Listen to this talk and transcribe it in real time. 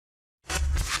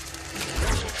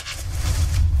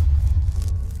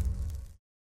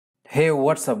Hey,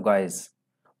 what's up guys?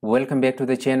 Welcome back to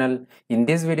the channel. In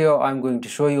this video I'm going to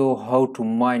show you how to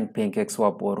mine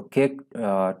PancakeSwap or cake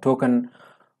token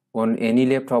on any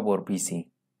laptop or PC.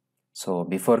 So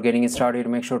before getting started,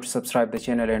 make sure to subscribe the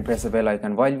channel and press the bell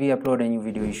icon. While we upload a new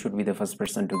video, you should be the first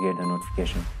person to get the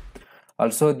notification.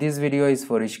 Also, this video is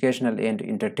for educational and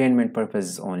entertainment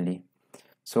purposes only.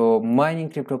 So mining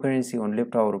cryptocurrency on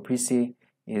laptop or PC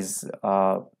is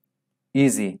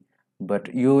easy,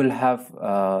 but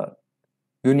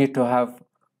you need to have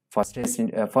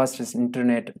fastest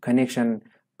internet connection,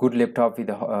 good laptop with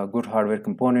good hardware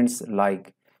components.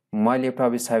 Like my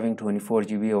laptop is having 24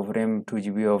 GB of RAM, 2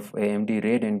 GB of AMD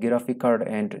Radeon graphic card,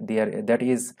 and that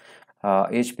is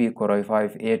HP Core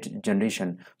i5 8th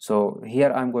generation. So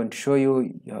here I'm going to show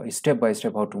you step by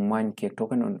step how to mine cake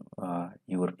token on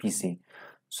your PC.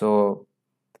 So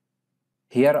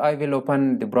here I will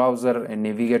open the browser and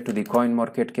navigate to the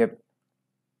CoinMarketCap.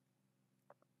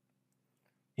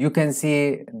 You can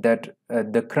see that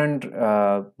the current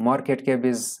market cap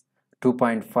is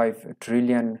 2.5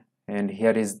 trillion, and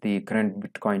here is the current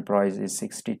Bitcoin price is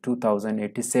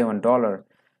 $62,087.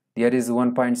 There is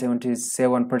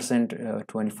 1.77%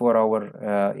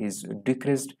 24-hour is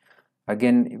decreased.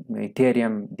 Again,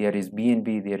 Ethereum, there is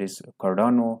BNB, there is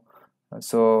Cardano.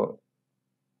 So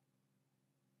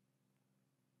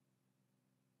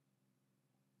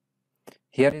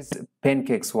here is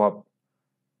PancakeSwap.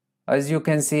 As you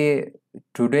can see,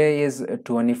 today is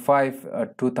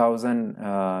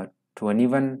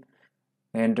 2021,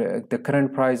 and the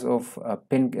current price of a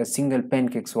single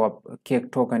PancakeSwap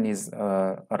cake token is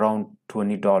around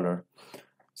 $20.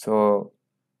 So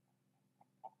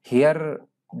here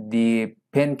the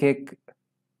Pancake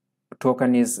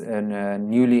token is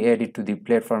newly added to the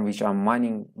platform which I'm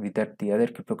mining with the other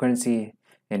cryptocurrency,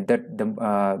 and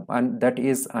that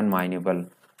is unMineable.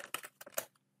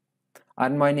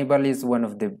 unMineable is one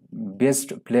of the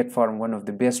best platform, one of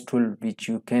the best tool which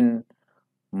you can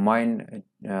mine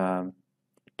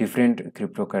different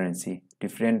cryptocurrency,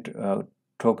 different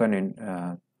token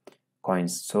and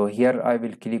coins. So here I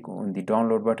will click on the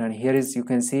download button. Here is, you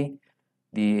can see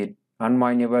the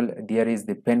unMineable, there is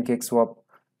the PancakeSwap.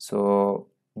 So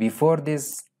before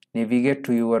this, navigate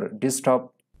to your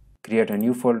desktop, create a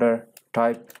new folder,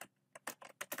 type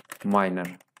miner.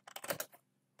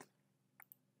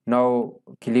 Now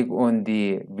click on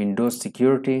the Windows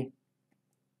security,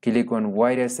 click on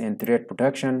virus and threat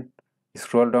protection,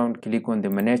 scroll down, click on the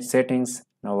manage settings.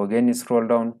 Now again scroll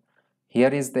down, here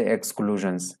is the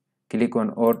exclusions, click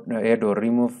on add or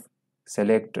remove,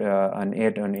 select an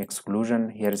add an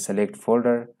exclusion. Here select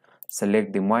folder,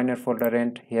 select the miner folder,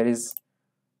 and here is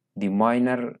the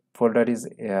miner folder is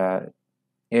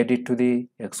added to the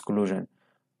exclusion.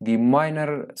 The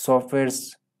miner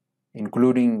softwares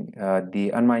including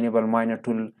the unMineable miner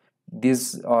tool,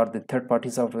 these are the third-party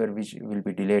software which will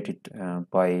be deleted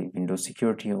by Windows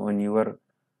security on your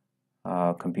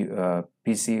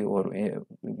PC or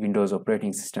Windows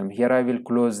operating system. Here I will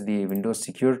close the Windows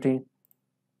security.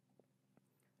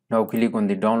 Now click on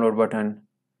the download button.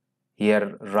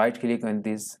 Here right click on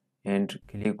this and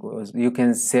click, you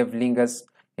can save link as,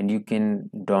 and you can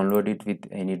download it with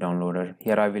any downloader.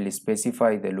 Here I will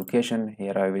specify the location.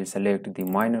 Here I will select the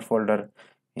miner folder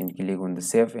and click on the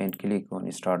save and click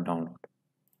on start download.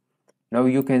 Now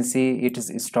you can see it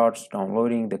starts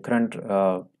downloading. The current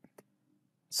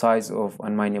size of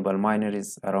unMineable miner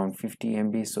is around 50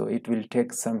 MB, so it will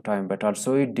take some time, but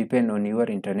also it depends on your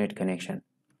internet connection.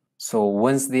 So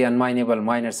once the unMineable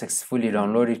miner successfully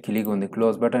downloaded, click on the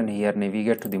close button. Here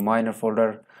navigate to the miner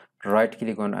folder, right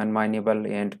click on unMineable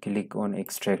and click on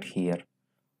extract here.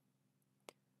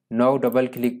 Now double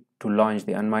click to launch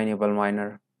the unMineable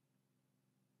miner.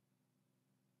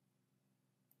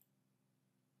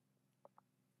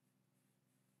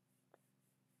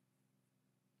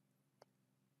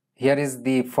 Here is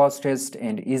the fastest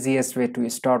and easiest way to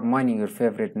start mining your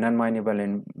favorite non-mineable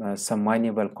and some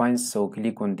mineable coins. So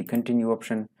click on the continue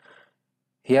option.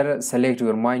 Here select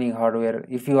your mining hardware.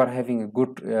 If you are having a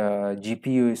good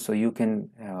GPU, so you can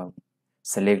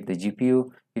select the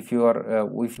GPU. If you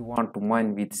want to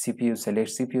mine with CPU, select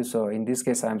CPU. So in this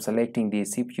case I'm selecting the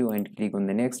CPU and click on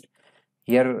the next.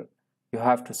 Here you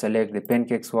have to select the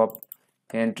PancakeSwap,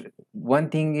 and one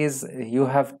thing is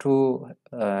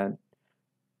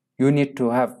you need to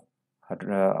have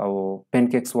our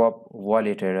PancakeSwap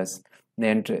wallet address,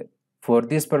 and for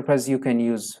this purpose you can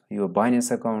use your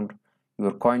Binance account,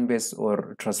 your Coinbase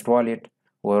or Trust Wallet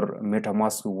or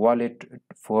MetaMask wallet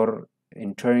for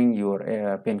entering your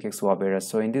PancakeSwap address.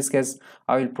 So in this case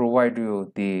I will provide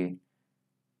you the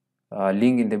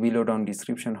link in the below down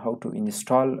description how to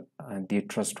install the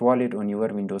Trust Wallet on your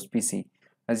Windows PC.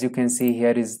 As you can see,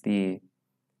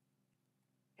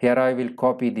 here I will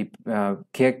copy the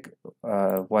cake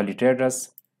wallet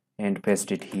address and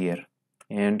paste it here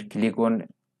and click on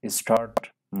start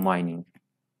mining.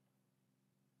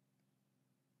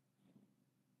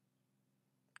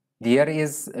 There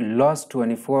is lost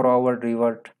 24-hour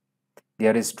reward.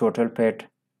 There is total paid,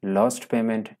 lost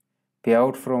payment,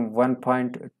 payout from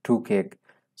 1.2 cake.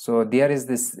 So there is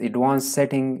this advanced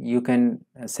setting. You can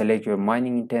select your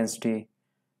mining intensity.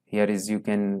 Here is you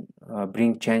can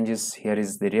bring changes. Here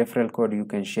is the referral code you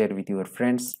can share with your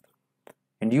friends,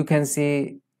 and you can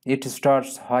see it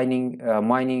starts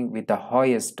mining with the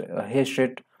highest hash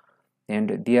rate,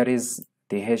 and there is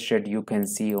the hash rate you can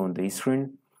see on the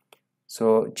screen.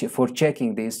 So for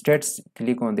checking the stats,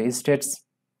 click on the stats.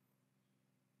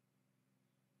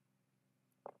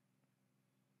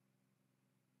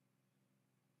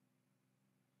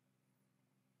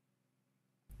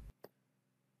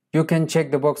 You can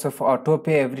check the box of auto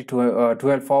pay every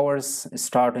 12 hours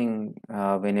starting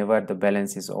whenever the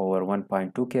balance is over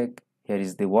 1.2k. Here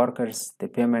is the workers, the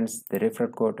payments, the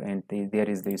referral code, and there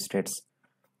is the stats.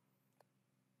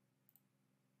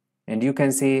 And you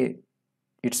can see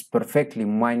it's perfectly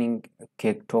mining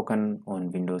cake token on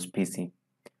Windows PC.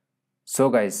 So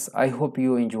guys, I hope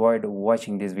you enjoyed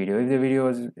watching this video. If the video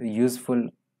was useful,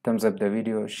 thumbs up the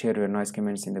video, share your nice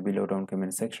comments in the below down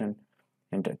comment section.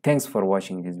 And thanks for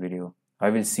watching this video. I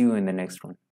will see you in the next one.